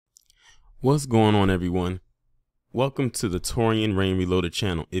What's going on, everyone? Welcome to the Taurean Rain Reloaded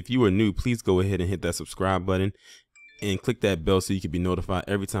channel. If you are new, please go ahead and hit that subscribe button and click that bell so you can be notified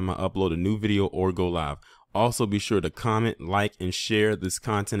every time I upload a new video or go live. Also, be sure to comment, like, and share this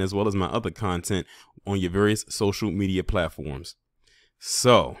content as well as my other content on your various social media platforms.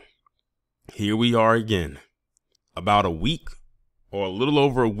 So, here we are again, about a week or a little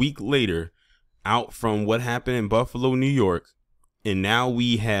over a week later, out from what happened in Buffalo, New York, and now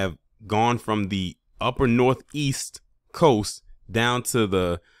we have gone from the upper northeast coast down to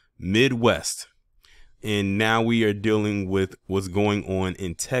the Midwest. And now we are dealing with what's going on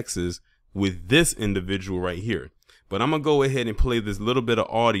in Texas with this individual right here. But I'm going to go ahead and play this little bit of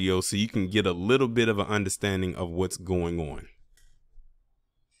audio so you can get a little bit of an understanding of what's going on.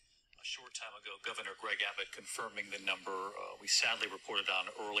 A short time ago, Governor Greg Abbott confirming the number we sadly reported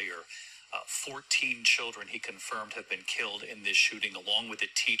on earlier. 14 children, he confirmed, have been killed in this shooting, along with a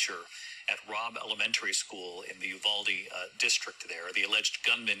teacher at Robb Elementary School in the Uvalde district there. The alleged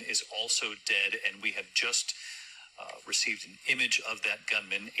gunman is also dead, and we have just received an image of that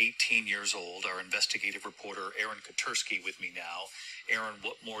gunman, 18 years old. Our investigative reporter, Aaron Kotersky, with me now. Aaron,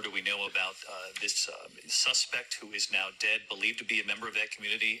 what more do we know about this suspect who is now dead, believed to be a member of that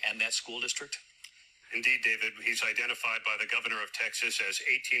community and that school district? Indeed, David. He's identified by the governor of Texas as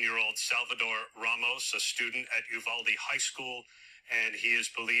 18-year-old Salvador Ramos, a student at Uvalde High School, and he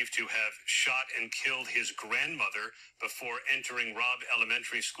is believed to have shot and killed his grandmother before entering Robb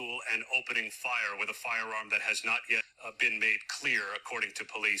Elementary School and opening fire with a firearm that has not yet been made clear, according to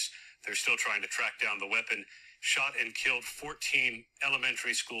police. They're still trying to track down the weapon. Shot and killed 14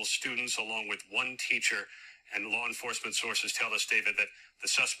 elementary school students along with one teacher. And law enforcement sources tell us, David, that the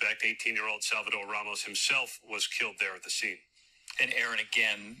suspect, 18-year-old Salvador Ramos himself, was killed there at the scene. And Aaron,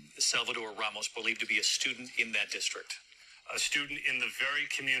 again, Salvador Ramos believed to be a student in that district. A student in the very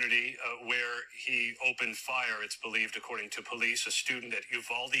community where he opened fire, it's believed, according to police, a student at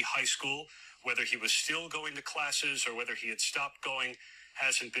Uvalde High School. Whether he was still going to classes or whether he had stopped going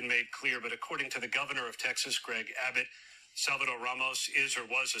hasn't been made clear. But according to the governor of Texas, Greg Abbott, Salvador Ramos is or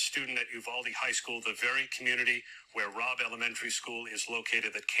was a student at Uvalde High School, the very community where Robb Elementary School is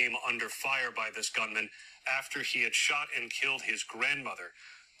located, that came under fire by this gunman after he had shot and killed his grandmother.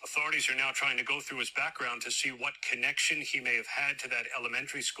 Authorities are now trying to go through his background to see what connection he may have had to that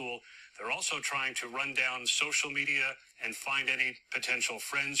elementary school. They're also trying to run down social media and find any potential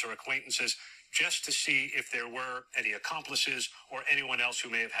friends or acquaintances just to see if there were any accomplices or anyone else who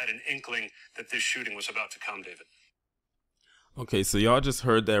may have had an inkling that this shooting was about to come, David. Okay, so y'all just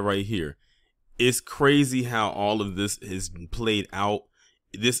heard that right here. It's crazy how all of this is played out.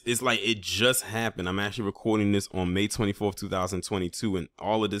 This is like it just happened. I'm actually recording this on May 24th, 2022, and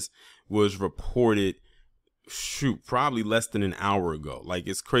all of this was reported, probably less than an hour ago. Like,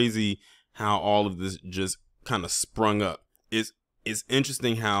 it's crazy how all of this just kind of sprung up. It's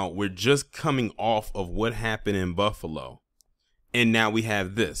interesting how we're just coming off of what happened in Buffalo, and now we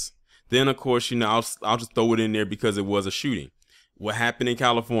have this. Then, of course, you know, I'll just throw it in there because it was a shooting. What happened in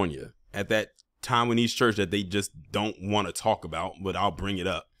California at that time in East Church that they just don't want to talk about, but I'll bring it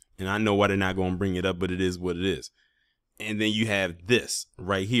up. And I know why they're not going to bring it up, but it is what it is. And then you have this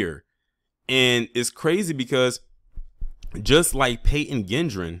right here. And it's crazy because just like Payton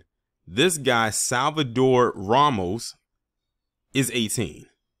Gendron, this guy, Salvador Ramos, is 18,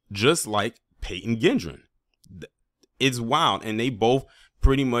 just like Payton Gendron. It's wild. And they both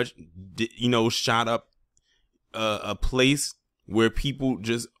pretty much, you know, shot up a place where people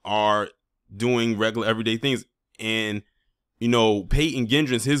just are doing regular everyday things. And, you know, Payton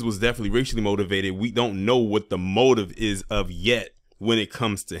Gendron's, his was definitely racially motivated. We don't know what the motive is of yet when it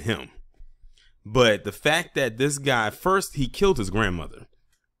comes to him. But the fact that this guy, first, he killed his grandmother.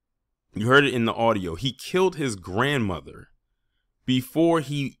 You heard it in the audio. He killed his grandmother before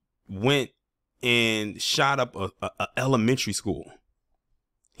he went and shot up a elementary school.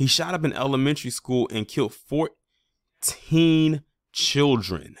 He shot up an elementary school and killed 14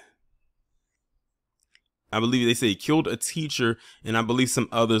 children. I believe they say he killed a teacher, and I believe some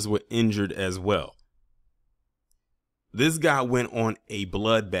others were injured as well. This guy went on a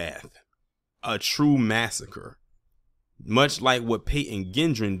bloodbath, a true massacre, much like what Payton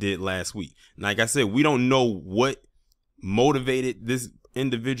Gendron did last week. Like I said, we don't know what motivated this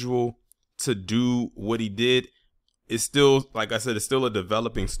individual to do what he did. It's still, like I said, it's still a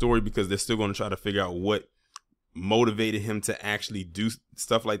developing story because they're still going to try to figure out what motivated him to actually do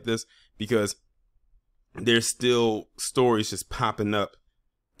stuff like this, because there's still stories just popping up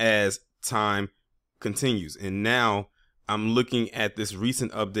as time continues. And now I'm looking at this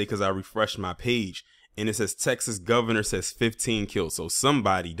recent update because I refreshed my page, and it says Texas governor says 15 killed. So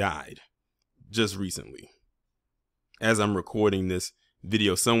somebody died. just recently. As I'm recording this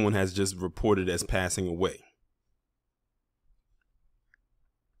video, someone has just reported as passing away.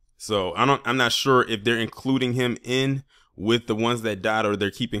 So I'm not sure if they're including him in with the ones that died or they're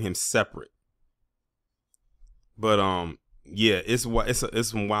keeping him separate. But yeah, it's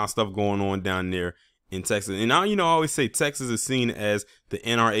some wild stuff going on down there in Texas. And now, I always say Texas is seen as the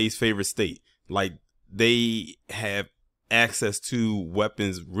NRA's favorite state. Like, they have access to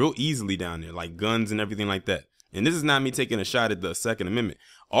weapons real easily down there, like guns and everything like that. And this is not me taking a shot at the Second Amendment.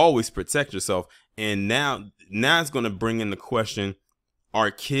 Always protect yourself. And now it's going to bring in the question,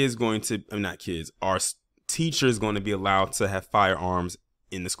 are kids going to, not kids, are teachers going to be allowed to have firearms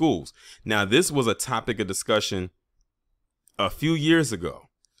in the schools? Now, this was a topic of discussion a few years ago.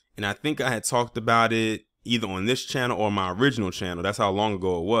 And I think I had talked about it either on this channel or my original channel. That's how long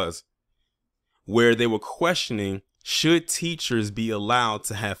ago it was, where they were questioning, should teachers be allowed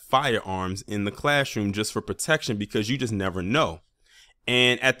to have firearms in the classroom just for protection, because you just never know.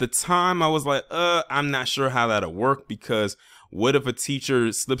 And at the time I was like, I'm not sure how that'll work, because what if a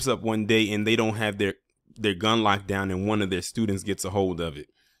teacher slips up one day and they don't have their gun locked down and one of their students gets a hold of it?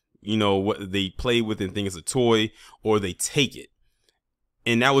 What they play with and think it's a toy, or they take it.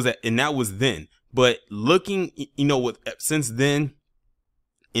 And that was then. But looking, since then,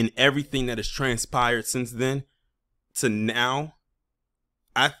 in everything that has transpired since then to now,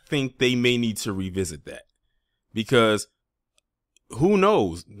 I think they may need to revisit that, because who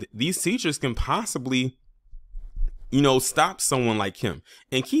knows? These teachers can possibly, stop someone like him.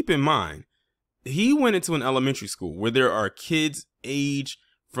 And keep in mind, he went into an elementary school where there are kids age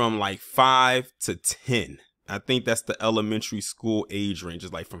from like 5 to 10. I think that's the elementary school age range,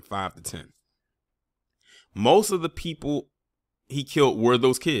 is like from 5 to 10. Most of the people he killed were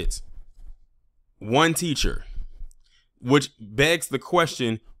those kids. One teacher, which begs the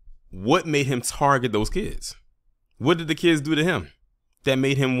question, what made him target those kids? What did the kids do to him that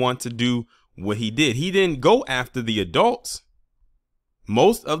made him want to do what he did? He didn't go after the adults.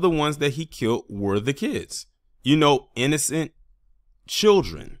 Most of the ones that he killed were the kids, innocent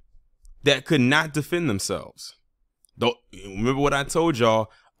children that could not defend themselves. Don't remember what I told y'all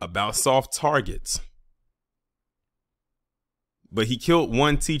about soft targets. But he killed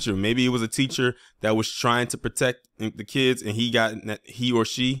one teacher. Maybe it was a teacher that was trying to protect the kids, and he or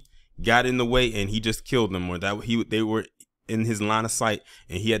she got in the way, and he just killed them, or they were in his line of sight,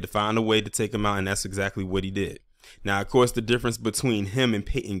 and he had to find a way to take them out, and that's exactly what he did. Now, of course, the difference between him and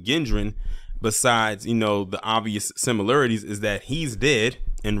Payton Gendron, besides, the obvious similarities, is that he's dead,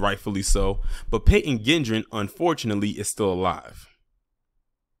 and rightfully so. But Payton Gendron, unfortunately, is still alive.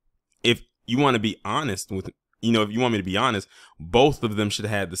 If you want to be honest with, if you want me to be honest, both of them should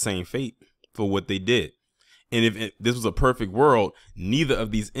have had the same fate for what they did. And if this was a perfect world, neither of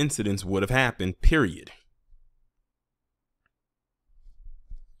these incidents would have happened, period.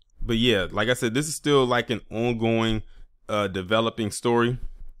 But yeah, like I said, this is still like an ongoing, developing story.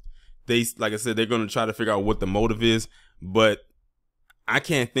 Like I said, they're going to try to figure out what the motive is, but I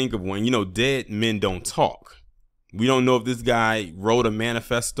can't think of one. Dead men don't talk. We don't know if this guy wrote a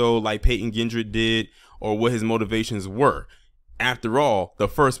manifesto like Payton Gendron did, or what his motivations were. After all, the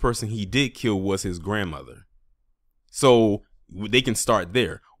first person he did kill was his grandmother. So they can start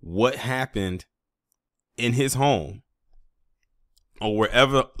there. What happened in his home, or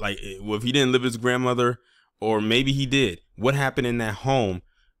wherever, like if he didn't live with his grandmother, or maybe he did, what happened in that home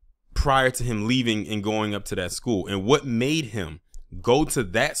prior to him leaving and going up to that school? And what made him go to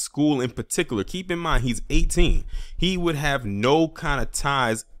that school in particular? Keep in mind, he's 18. He would have no kind of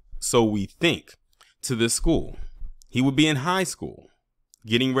ties, so we think, to this school. He would be in high school,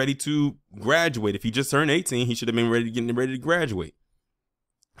 getting ready to graduate. If he just turned 18, he should have been getting ready to graduate.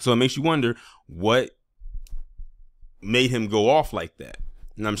 So it makes you wonder what made him go off like that.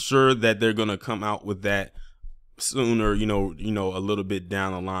 And I'm sure that they're going to come out with that sooner, a little bit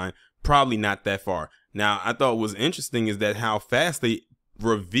down the line, probably not that far. Now, I thought what was interesting is that how fast they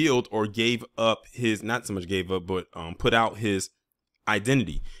revealed or gave up his, not so much gave up, but put out his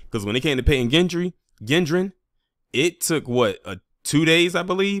identity. Because when it came to Payton Gendron, it took 2 days, I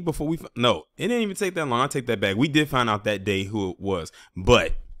believe, before no, it didn't even take that long. I'll take that back. We did find out that day who it was,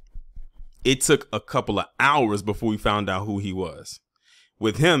 but it took a couple of hours before we found out who he was.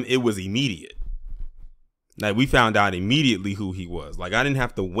 With him, it was immediate. Like, we found out immediately who he was. Like, I didn't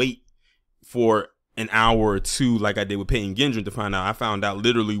have to wait for an hour or two like I did with Payton Gendron to find out. I found out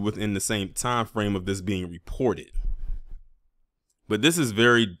literally within the same time frame of this being reported. But this is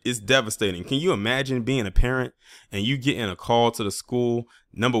it's devastating. Can you imagine being a parent and you getting a call to the school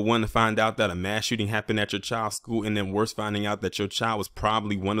Number one, to find out that a mass shooting happened at your child's school, and then worse, finding out that your child was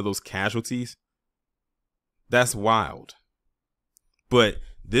probably one of those casualties. That's wild. But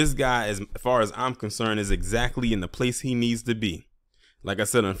this guy, as far as I'm concerned, is exactly in the place he needs to be. Like I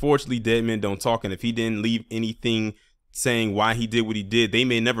said, unfortunately, dead men don't talk. And if he didn't leave anything saying why he did what he did, they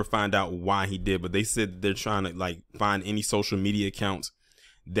may never find out why he did. But they said they're trying to like find any social media accounts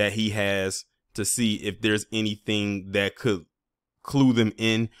that he has to see if there's anything that could clue them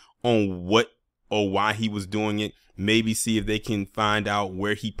in on what or why he was doing it. Maybe see if they can find out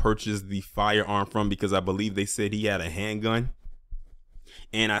where he purchased the firearm from, because I believe they said he had a handgun,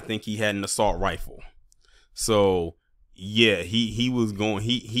 and I think he had an assault rifle. So yeah, he was going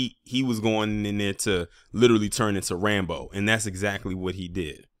he was going in there to literally turn into Rambo, and that's exactly what he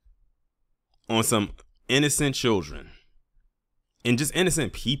did on some innocent children and just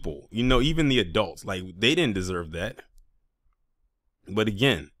innocent people. You know, even the adults, like, they didn't deserve that. But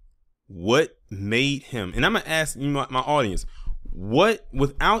again, what made him, and I'm gonna ask you, my audience, what,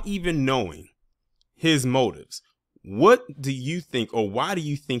 without even knowing his motives, what do you think, or why do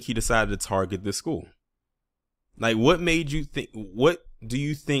you think he decided to target this school? Like, what made you think, what do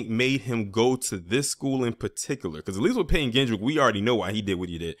you think made him go to this school in particular? Because at least with Payton Gendron, we already know why he did what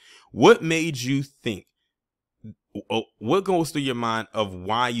he did. What made you think, what goes through your mind of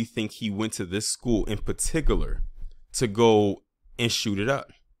why you think he went to this school in particular to go and shoot it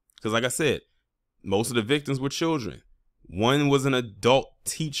up? Because like I said, most of the victims were children. One was an adult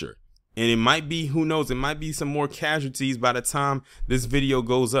teacher. And it might be, who knows, it might be some more casualties by the time this video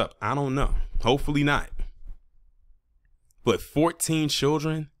goes up. I don't know. Hopefully not. But 14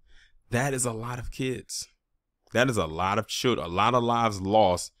 children, that is a lot of kids. That is a lot of children, a lot of lives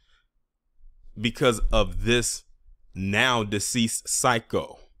lost because of this now deceased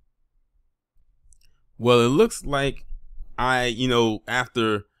psycho. Well, it looks like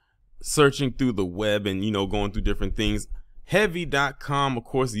after searching through the web and, going through different things, heavy.com, of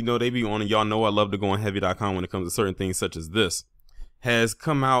course, they be on, and y'all know I love to go on heavy.com when it comes to certain things such as this, has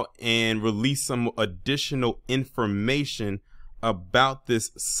come out and released some additional information about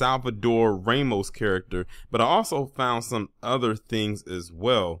this Salvador Ramos character. But I also found some other things as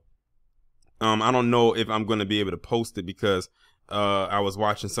well. I don't know if I'm going to be able to post it because I was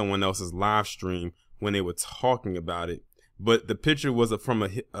watching someone else's live stream when they were talking about it. But the picture was from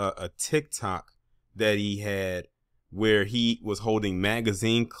a TikTok that he had where he was holding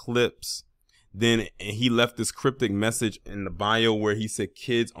magazine clips. Then he left this cryptic message in the bio where he said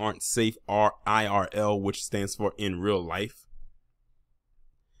kids aren't safe, IRL, which stands for in real life.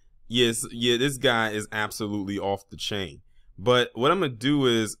 Yes, yeah, this guy is absolutely off the chain. But what I'm going to do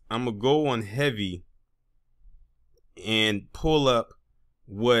is I'm going to go on Heavy and pull up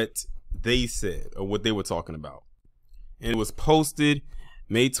what they said or what they were talking about. And it was posted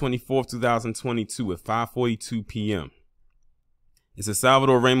May 24th, 2022 at 5:42 p.m. It says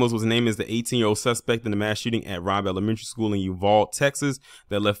Salvador Ramos was named as the 18-year-old suspect in the mass shooting at Robb Elementary School in Uvalde, Texas,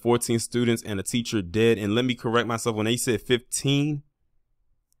 that left 14 students and a teacher dead. And let me correct myself. When they said 15,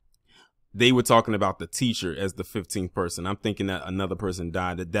 they were talking about the teacher as the 15th person. I'm thinking that another person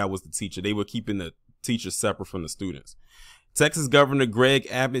died, that was the teacher. They were keeping the teacher separate from the students. Texas Governor Greg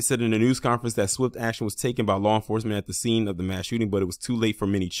Abbott said in a news conference that swift action was taken by law enforcement at the scene of the mass shooting, but it was too late for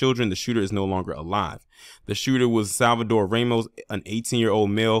many children. The shooter is no longer alive. The shooter was Salvador Ramos, an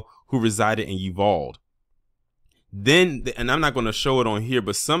 18-year-old male who resided in Uvalde. Then, and I'm not going to show it on here,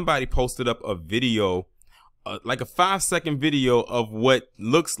 but somebody posted up a video, like a 5-second video of what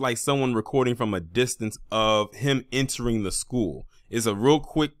looks like someone recording from a distance of him entering the school. It's a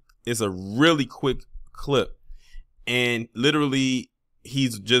really quick clip. And literally,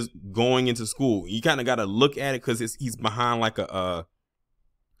 he's just going into school. You kind of got to look at it because he's behind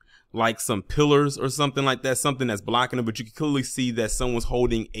like some pillars or something like that, something that's blocking him. But you can clearly see that someone's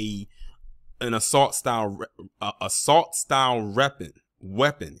holding an assault style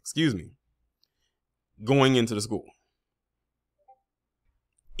weapon, going into the school.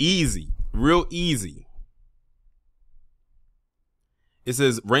 Easy, real easy. It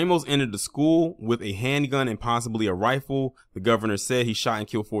says Ramos entered the school with a handgun and possibly a rifle. The governor said he shot and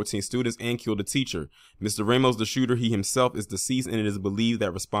killed 14 students and killed a teacher. Mr. Ramos, the shooter, he himself is deceased, and it is believed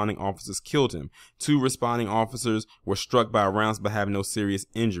that responding officers killed him. 2 responding officers were struck by rounds but have no serious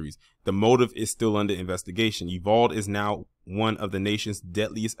injuries. The motive is still under investigation. Uvalde is now one of the nation's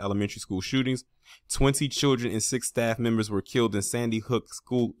deadliest elementary school shootings. 20 children and 6 staff members were killed in Sandy Hook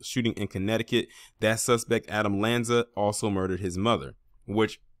school shooting in Connecticut. That suspect, Adam Lanza, also murdered his mother,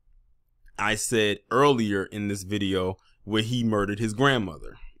 which I said earlier in this video where he murdered his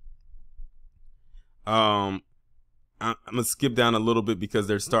grandmother. I'm gonna skip down a little bit because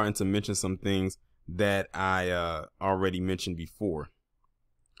they're starting to mention some things that I already mentioned before.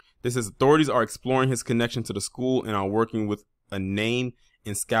 This says authorities are exploring his connection to the school and are working with a name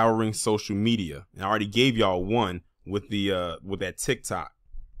and scouring social media. And I already gave y'all one with the with that TikTok.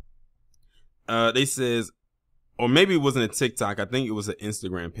 They says, or maybe it wasn't a TikTok. I think it was an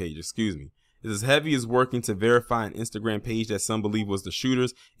Instagram page. Excuse me. It says Heavy is working to verify an Instagram page that some believe was the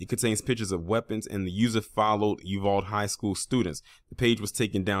shooters. It contains pictures of weapons, and the user followed Uvalde High School students. The page was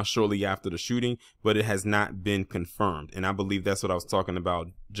taken down shortly after the shooting, but it has not been confirmed. And I believe that's what I was talking about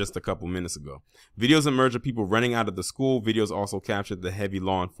just a couple minutes ago. Videos emerged of people running out of the school. Videos also captured the heavy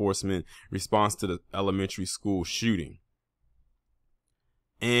law enforcement response to the elementary school shooting.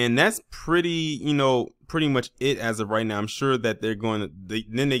 And that's pretty much it as of right now. I'm sure that they're going to,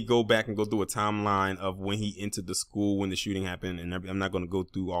 then they go back and go through a timeline of when he entered the school, when the shooting happened. And I'm not going to go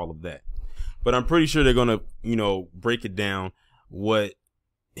through all of that, but I'm pretty sure they're going to, break it down what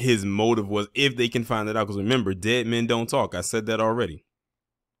his motive was, if they can find it out. Because remember, dead men don't talk. I said that already.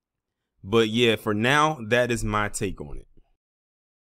 But yeah, for now, that is my take on it.